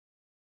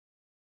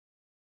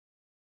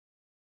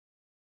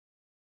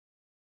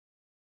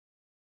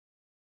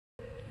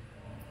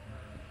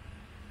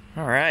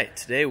All right,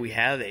 today we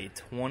have a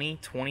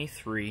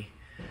 2023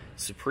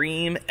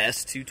 Supreme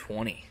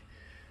S220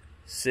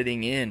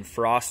 sitting in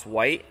frost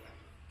white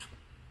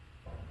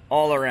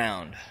all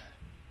around.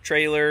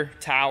 Trailer,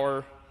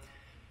 tower,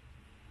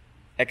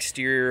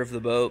 exterior of the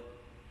boat,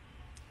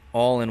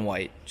 all in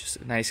white. Just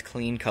a nice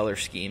clean color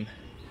scheme.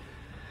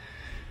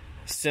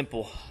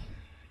 Simple,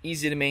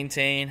 easy to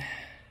maintain,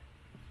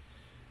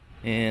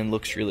 and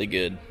looks really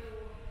good.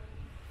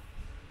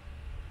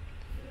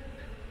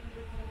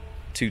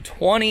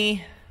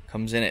 220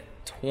 comes in at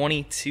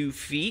 22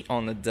 feet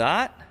on the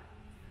dot.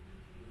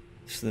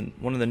 It's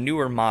one of the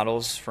newer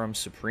models from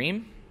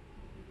Supreme.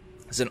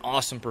 It's an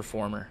awesome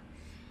performer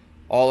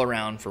all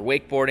around for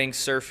wakeboarding,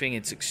 surfing.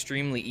 It's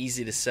extremely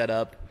easy to set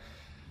up.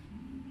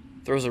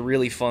 Throws a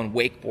really fun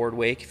wakeboard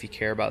wake if you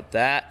care about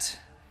that,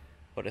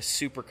 but a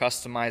super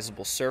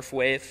customizable surf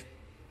wave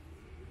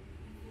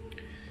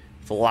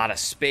with a lot of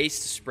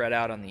space to spread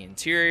out on the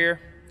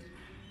interior.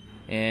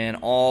 And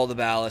all the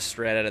ballast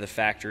right out of the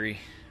factory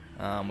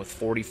with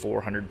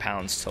 4,400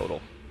 pounds total.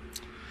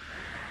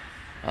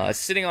 It's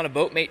sitting on a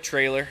Boatmate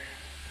trailer,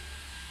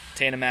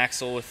 tandem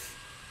axle with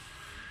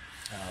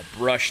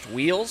brushed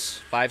wheels,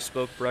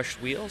 5-spoke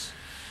brushed wheels.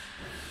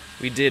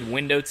 We did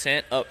window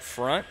tint up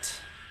front,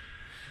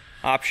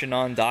 option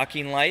on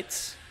docking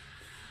lights.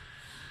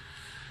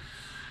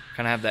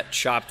 Kind of have that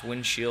chopped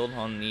windshield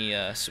on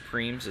the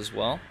Supremes as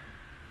well.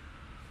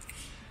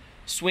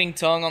 Swing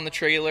tongue on the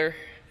trailer.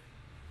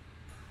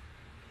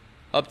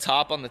 Up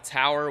top on the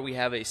tower, we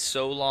have a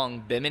So Long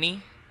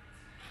Bimini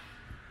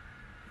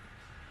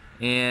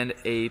and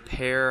a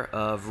pair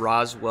of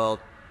Roswell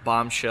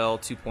Bombshell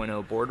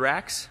 2.0 board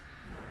racks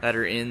that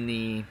are in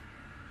the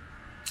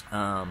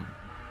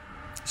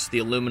just the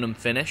aluminum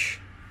finish.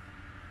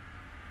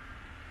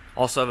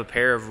 Also have a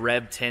pair of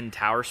Rev 10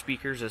 tower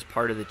speakers as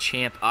part of the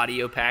Champ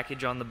audio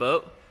package on the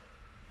boat.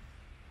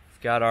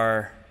 We've got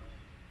our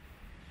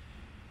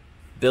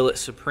Billet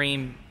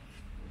Supreme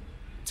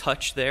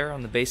touch there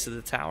on the base of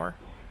the tower.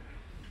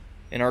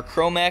 And our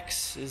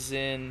Chromex is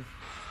in,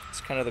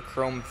 it's kind of the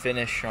chrome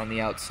finish on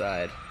the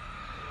outside.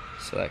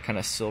 So that kind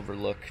of silver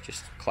look,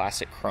 just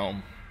classic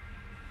chrome.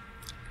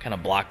 Kind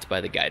of blocked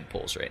by the guide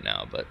poles right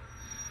now, but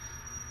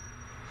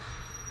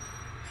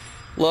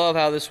love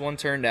how this one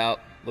turned out.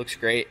 Looks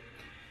great.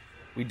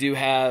 We do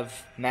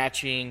have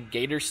matching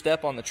gator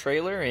step on the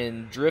trailer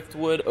in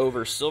driftwood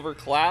over silver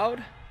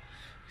cloud.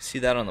 See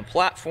that on the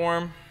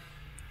platform.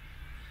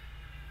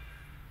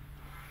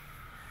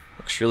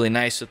 Looks really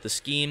nice with the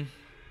scheme.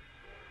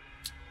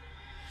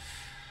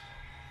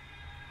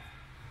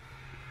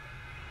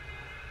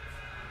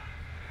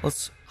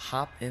 Let's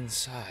hop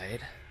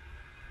inside,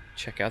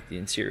 check out the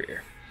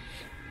interior.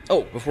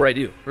 Oh, before I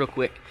do, real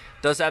quick,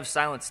 does have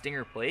silent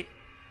stinger plate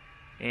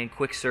and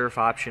quick surf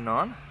option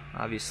on,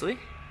 obviously.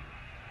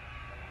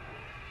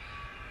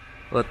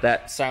 But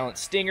that silent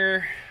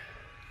stinger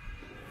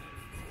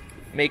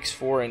makes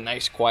for a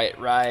nice quiet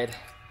ride,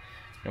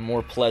 a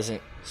more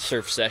pleasant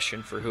surf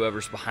session for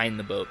whoever's behind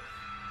the boat.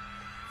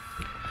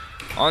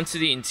 Onto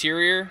the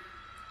interior,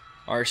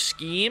 our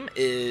scheme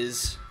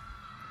is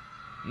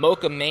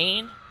mocha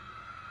main,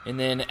 and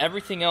then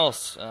everything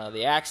else,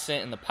 the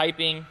accent and the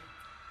piping,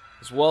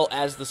 as well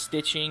as the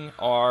stitching,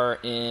 are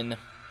in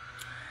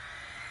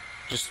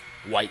just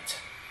white.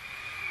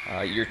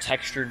 Your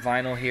textured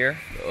vinyl here,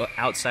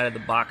 outside of the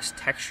box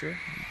texture.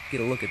 Get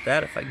a look at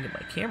that if I can get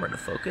my camera to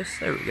focus.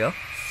 There we go.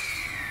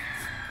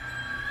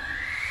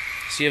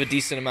 So you have a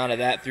decent amount of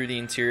that through the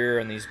interior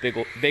and these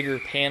bigger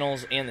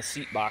panels and the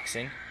seat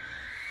boxing.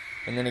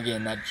 And then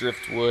again, that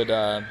driftwood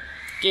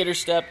gator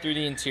step through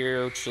the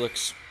interior, which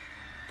looks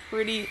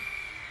pretty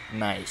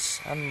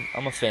nice. I'm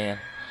a fan.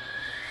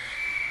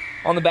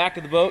 On the back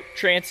of the boat,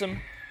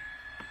 transom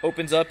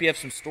opens up. You have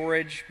some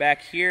storage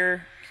back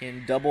here.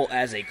 Can double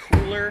as a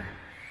cooler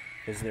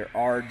because there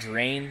are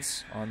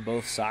drains on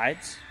both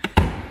sides.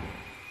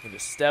 With a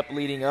step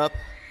leading up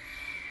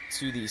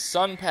to the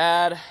sun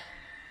pad.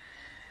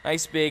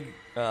 Nice big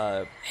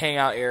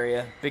hangout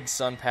area. Big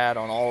sun pad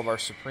on all of our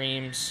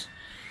Supremes.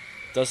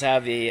 Does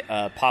have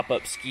a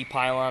pop-up ski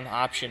pylon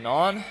option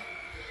on.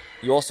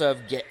 You also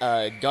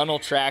have gunnel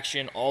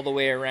traction all the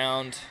way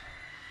around.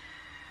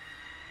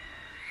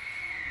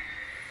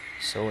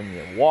 So when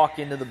you walk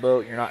into the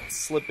boat, you're not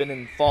slipping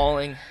and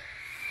falling.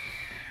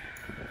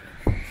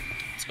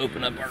 Let's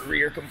open up our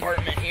rear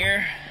compartment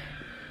here,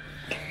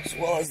 as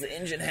well as the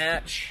engine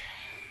hatch.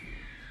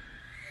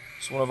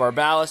 It's one of our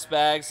ballast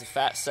bags, the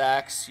fat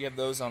sacks. You have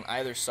those on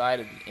either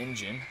side of the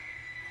engine.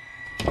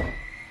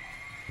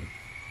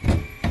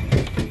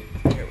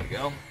 There we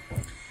go.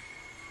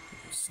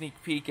 Sneak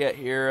peek at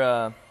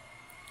your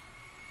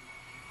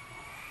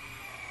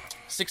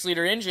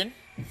 6-liter engine,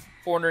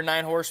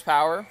 409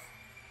 horsepower,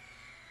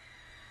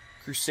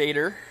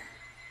 Crusader,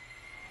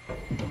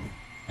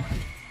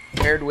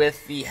 paired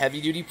with the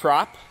heavy-duty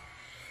prop.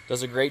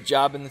 Does a great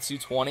job in the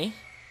 220.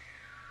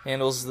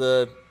 Handles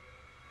the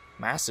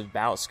massive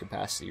ballast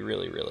capacity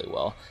really, really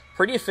well.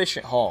 Pretty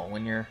efficient haul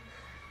when you're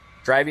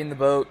driving the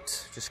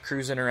boat, just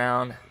cruising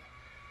around.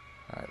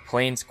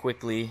 Planes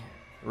quickly.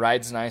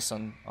 Rides nice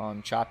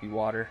on choppy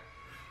water.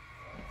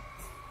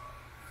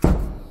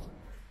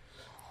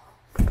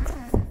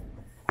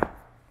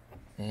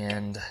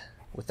 And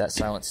with that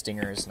silent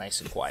stinger, is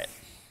nice and quiet.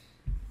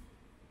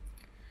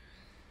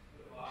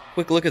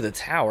 Quick look at the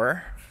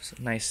tower. It's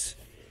a nice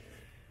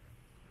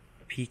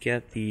peek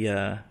at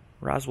the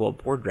Roswell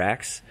board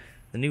racks.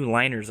 The new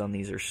liners on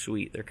these are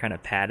sweet. They're kind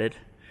of padded,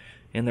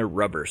 and they're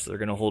rubber, so they're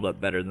going to hold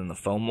up better than the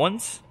foam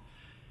ones.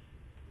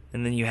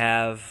 And then you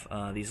have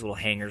these little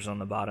hangers on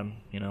the bottom,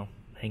 you know,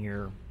 hang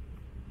your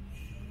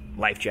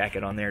life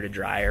jacket on there to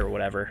dry or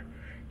whatever.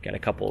 Got a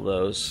couple of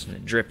those, and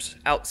it drips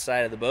outside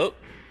of the boat.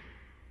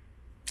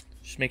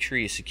 Just make sure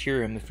you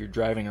secure them if you're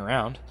driving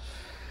around.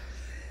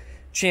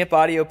 Champ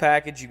audio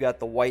package, you got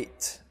the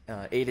white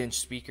 8-inch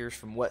speakers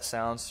from Wet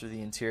Sounds through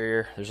the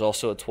interior. There's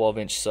also a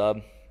 12-inch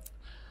sub.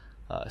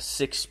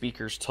 6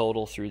 speakers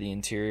total through the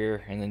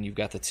interior, and then you've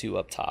got the 2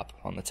 up top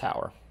on the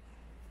tower.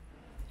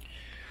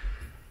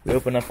 We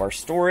open up our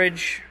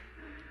storage.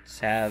 Let's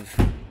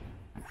have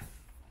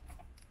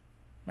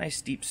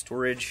nice deep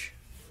storage.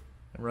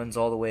 It runs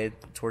all the way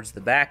towards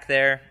the back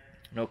there.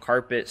 No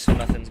carpet, so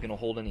nothing's going to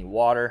hold any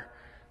water.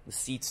 The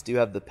seats do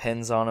have the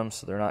pens on them,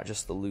 so they're not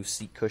just the loose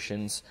seat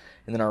cushions.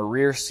 And then our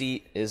rear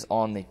seat is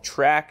on the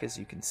track, as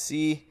you can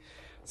see.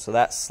 So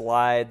that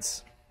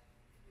slides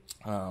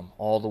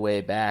all the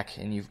way back,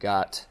 and you've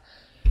got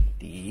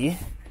the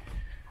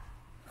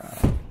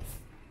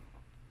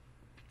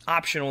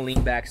optional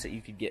lean backs that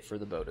you could get for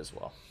the boat as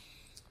well.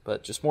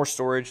 But just more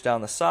storage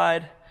down the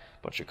side,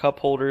 a bunch of cup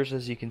holders,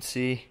 as you can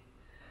see.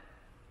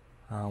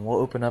 We'll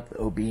open up the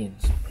OB and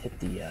hit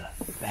the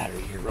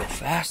battery here real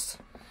fast.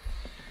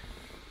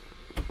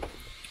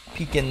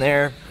 Peek in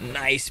there,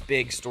 nice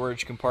big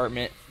storage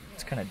compartment.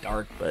 It's kind of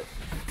dark, but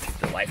take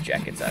the life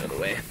jackets out of the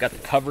way. I've got the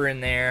cover in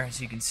there,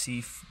 as you can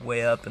see,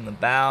 way up in the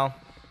bow.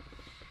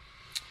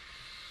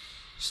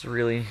 Just a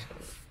really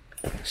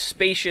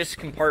spacious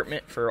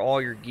compartment for all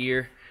your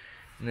gear.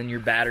 And then your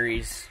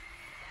batteries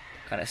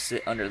kind of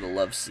sit under the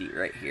love seat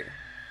right here.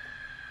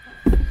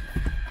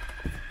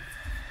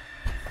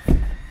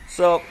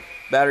 So,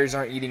 batteries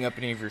aren't eating up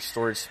any of your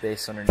storage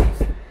space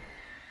underneath.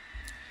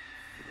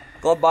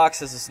 Glove box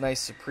has this nice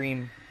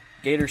Supreme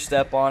gator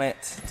step on it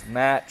to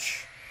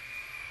match.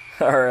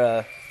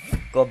 Our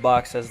glove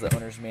box has the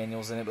owner's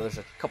manuals in it, but there's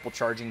a couple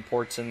charging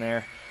ports in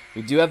there.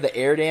 We do have the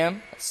air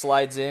dam that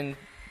slides in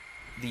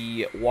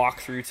the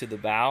walk-through to the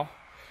bow.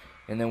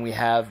 And then we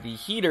have the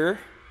heater,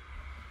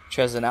 which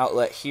has an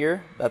outlet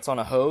here. That's on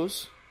a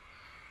hose.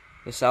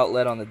 This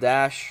outlet on the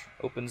dash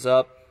opens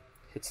up,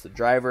 hits the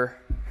driver.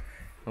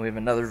 And we have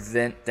another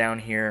vent down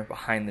here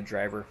behind the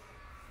driver.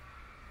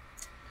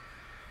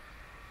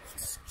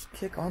 Let's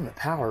kick on the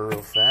power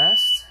real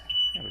fast.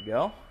 There we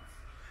go.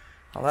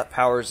 While that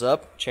powers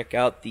up, check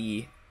out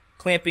the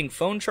clamping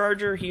phone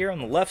charger here on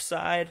the left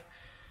side.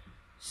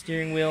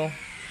 Steering wheel.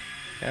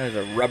 There's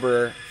a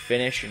rubber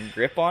finish and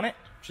grip on it,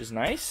 which is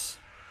nice.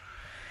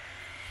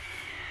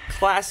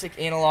 Classic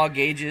analog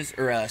gauges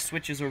or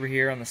switches over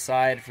here on the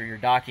side for your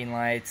docking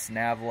lights,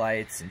 nav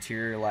lights,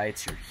 interior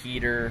lights, your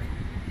heater.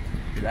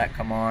 That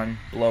come on,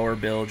 blower,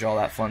 bilge, all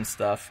that fun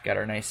stuff. Got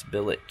our nice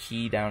billet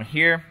key down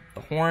here,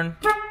 the horn.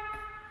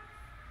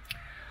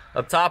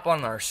 Up top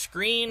on our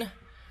screen,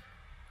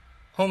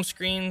 home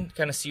screen,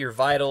 kind of see your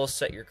vitals,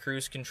 set your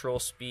cruise control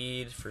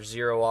speed for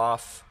 0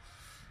 off.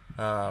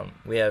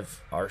 We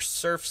have our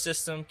surf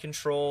system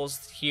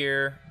controls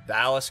here,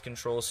 ballast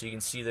controls, so you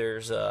can see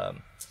there's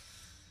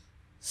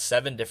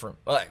 7 different,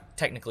 well,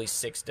 technically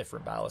 6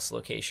 different ballast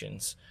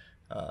locations.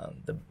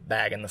 The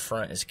bag in the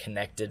front is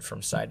connected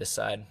from side to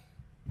side.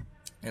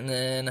 And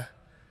then,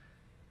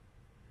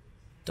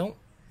 don't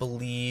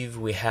believe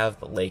we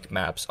have the lake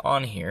maps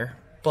on here,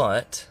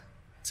 but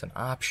it's an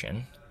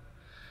option.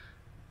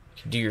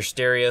 You can do your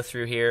stereo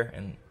through here,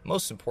 and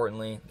most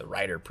importantly, the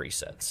rider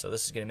presets. So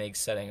this is going to make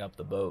setting up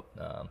the boat,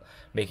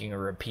 making a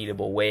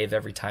repeatable wave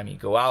every time you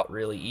go out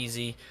really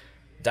easy.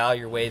 Dial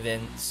your wave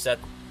in, set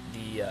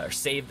the or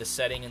save the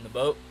setting in the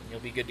boat, and you'll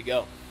be good to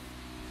go.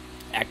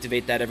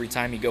 Activate that every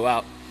time you go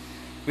out.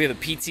 We have a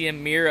PTM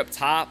mirror up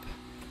top.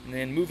 And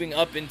then moving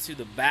up into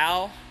the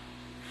bow,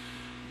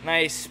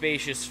 nice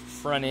spacious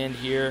front end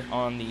here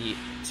on the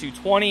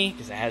 220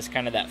 because it has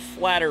kind of that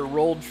flatter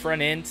rolled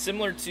front end,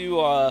 similar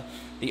to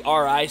the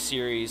RI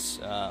series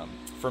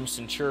from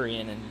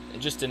Centurion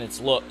and just in its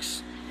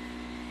looks.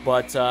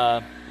 But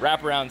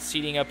wraparound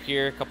seating up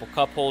here, a couple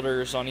cup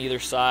holders on either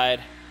side.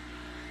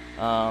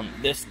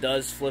 This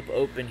does flip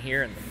open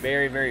here in the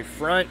very, very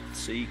front,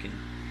 so you can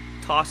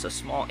toss a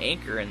small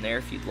anchor in there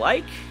if you'd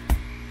like.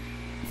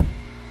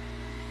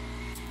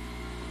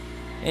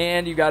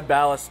 And you got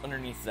ballast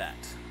underneath that.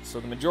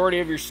 So the majority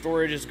of your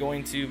storage is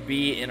going to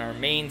be in our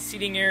main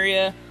seating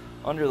area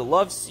under the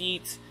love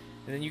seat.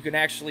 And then you can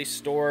actually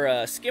store,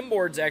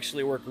 skimboards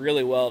actually work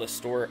really well to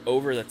store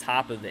over the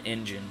top of the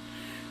engine.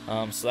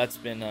 So that's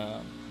been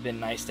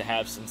nice to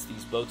have since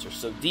these boats are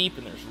so deep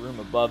and there's room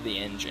above the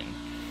engine.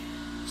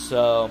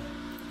 So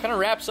kind of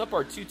wraps up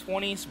our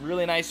 220. Some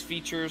really nice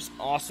features,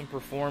 awesome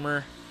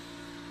performer.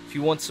 If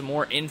you want some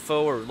more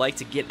info or would like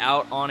to get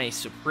out on a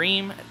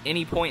Supreme at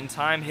any point in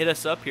time, hit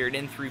us up here at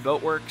N3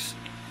 Boatworks.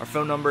 Our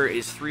phone number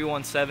is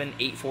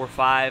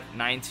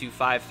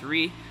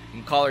 317-845-9253. You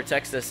can call or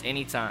text us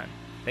anytime.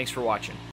 Thanks for watching.